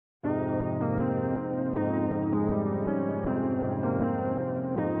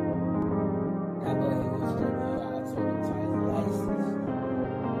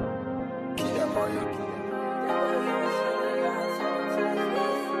Oh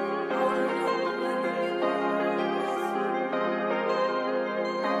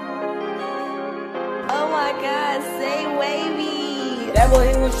my God, say wavy. That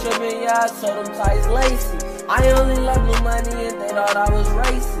boy, he was tripping, yeah, I told him tie his laces. I only love blue money and they thought I was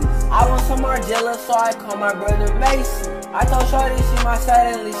racist. I want some more jealous, so I call my brother Mason. I told Shorty she my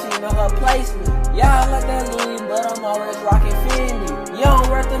side, at least she know her placement. Yeah, I like that Louis, but I'm always rocking Fendi. You don't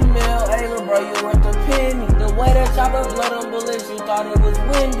worth a meal, hey little bro, you worth a penny. The way that chopper blow them bullets, you thought it was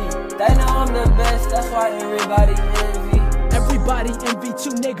windy. They know I'm the best, that's why everybody envy. Everybody envy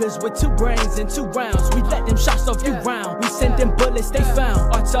two niggas with 2 brains and 2 rounds. We let them shots off you round. We sent them bullets they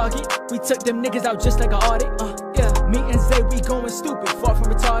found. Our target, we took them niggas out just like an audit. Me and Zay, we going stupid, far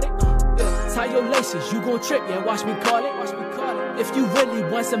from retarded. Tie your laces, you gon' trip, yeah, watch me call it. If you really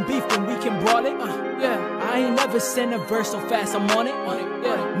want some beef, then we can brawl it. I ain't never sent a verse so fast, I'm on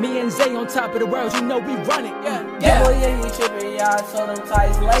it. Me and Zay on top of the world, you know we run it. That boy, yeah, he trippin', yeah, I told him tie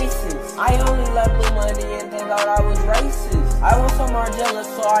his laces. I only love blue money and they thought I was racist. I want some more jealous,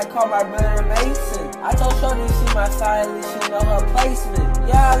 so I call my brother Mason. I told Shorty she my side, at least she know her placement.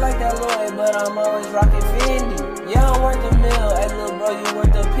 Yeah, I like that Louis, but I'm always rocking Fendi. Yeah, I'm worth a meal, hey little bro, you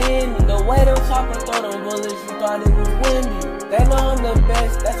worth a penny. The way them choppers throw them bullets, you thought it was windy. They know I'm the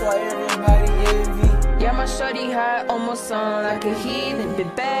best, that's why everybody envy. Yeah, my shorty hot, almost on like a heathen.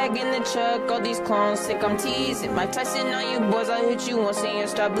 Big bag in the truck, all these clones think I'm teasing. Mike Tyson on you boys, I hit you once and you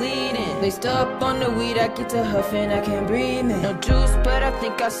start bleeding. Laced up on the weed, I get to huffing, I can't breathe, man. No juice, but I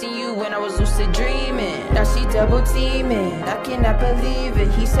think I see you when I was lucid dreaming. Now she double teaming, I cannot believe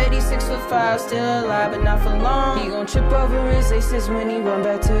it. He said he's 6'5", still alive, but not for long. He gon' trip over his laces when he run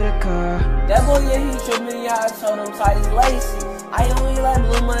back to the car. That boy, yeah, he trippin', yeah, I told him tie his laces. I only like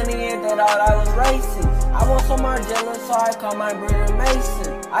blue money and they thought I was racist. I want some more jealous, so I call my brother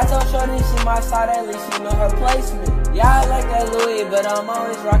Mason. I told Shorty she my side, at least she know her placement. Yeah, I like that Louis, but I'm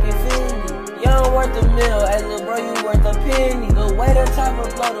always rocking Fendi. You don't worth a meal, hey little bro, you worth a penny. The way the chopper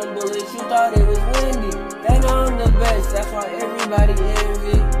blow them bullets, you thought it was windy. They know I'm the best, that's why everybody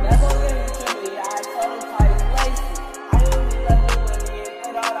envy. That boy,